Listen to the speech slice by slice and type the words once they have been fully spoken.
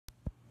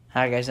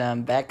Hi guys,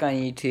 I'm back on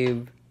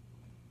YouTube.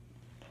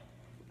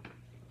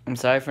 I'm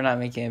sorry for not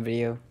making a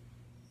video.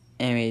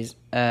 Anyways,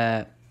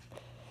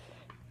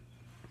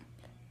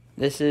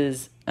 this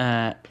is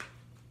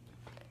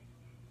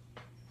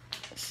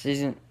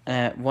season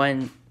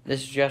 1.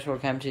 This is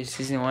Jurassic Campus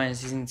season 1 and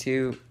season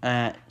 2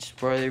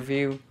 spoiler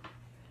review.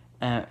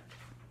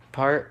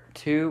 Part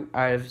 2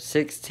 out of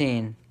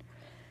 16.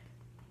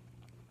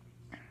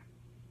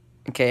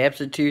 Okay,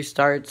 episode 2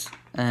 starts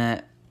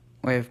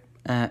with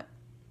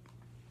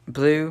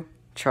Blue,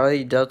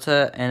 Charlie,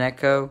 Delta, and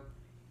Echo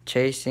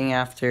chasing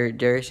after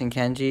Darius and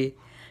Kenji.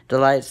 The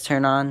lights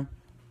turn on,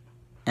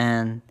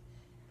 and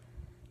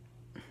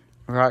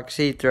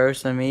Roxy throws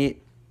some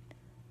meat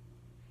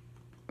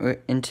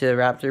into the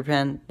raptor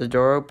pen. The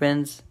door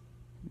opens.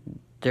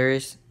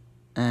 Darius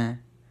and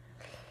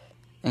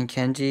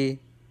Kenji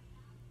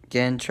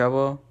get in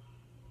trouble.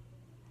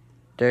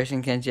 Darius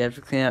and Kenji have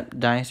to clean up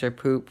dinosaur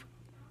poop.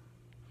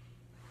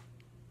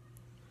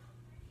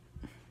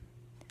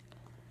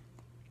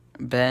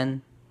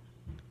 Ben,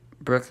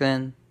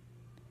 Brooklyn,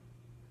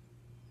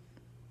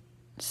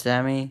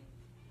 Sammy,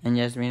 and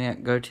Yasmina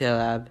go to the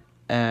lab.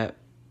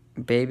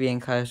 Baby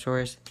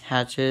Ankylosaurus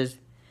hatches,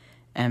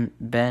 and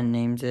Ben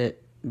names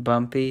it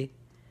Bumpy.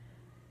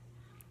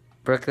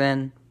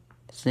 Brooklyn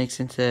sneaks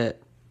into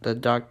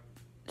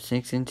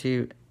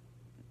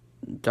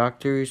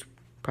doctor's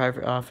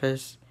private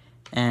office,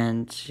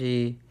 and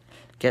she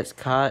gets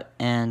caught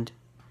and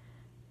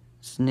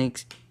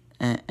sneaks,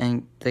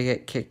 and they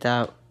get kicked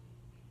out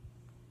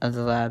of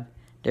the lab.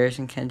 Darius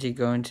and Kenji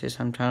go into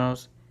some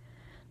tunnels.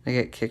 They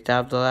get kicked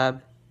out of the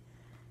lab.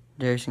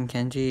 Darius and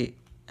Kenji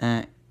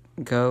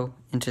go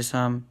into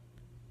some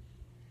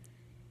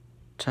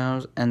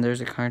tunnels, and there's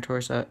a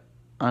Carnotaurus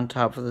on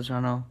top of the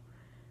tunnel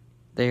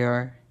they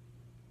are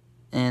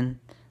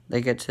in.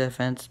 They get to the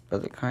fence,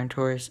 but the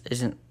Carnotaurus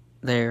isn't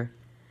there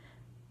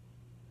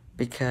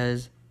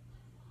because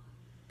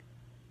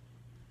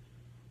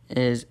it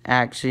is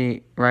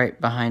actually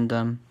right behind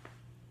them.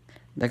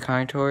 The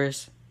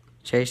Carnotaurus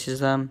chases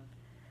them,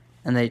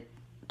 and they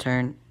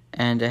turn,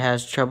 and it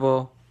has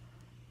trouble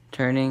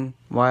turning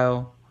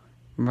while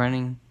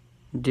running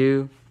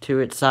due to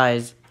its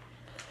size.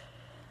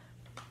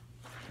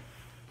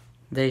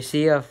 They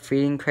see a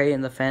feeding crate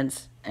in the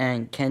fence,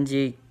 and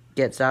Kenji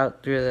gets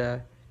out through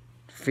the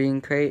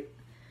feeding crate.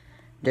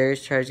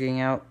 Darius tries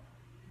getting out,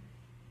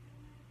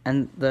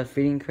 and the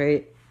feeding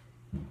crate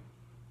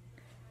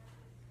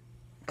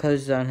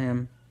closes on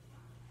him.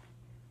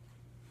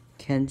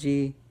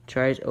 Kenji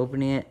tries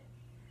opening it,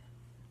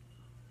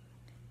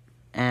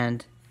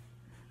 and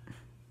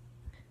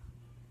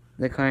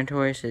the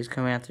Carnotaurus is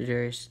coming after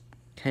Darius.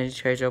 Kenji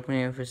tries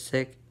opening it with a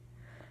stick,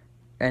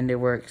 and it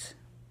works.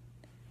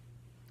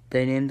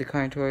 They name the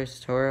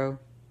Carnotaurus Toro.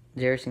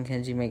 Darius and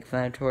Kenji make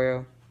fun of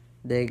Toro.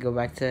 They go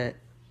back to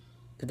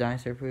the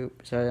dinosaur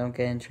poop so they don't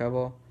get in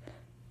trouble.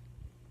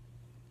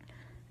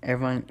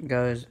 Everyone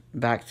goes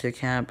back to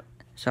camp.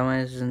 Someone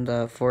is in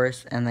the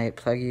forest, and they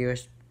plug a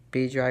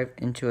USB drive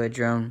into a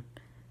drone.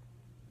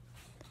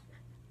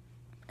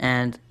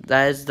 And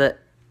that is the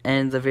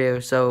end of the video.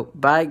 So,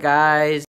 bye guys!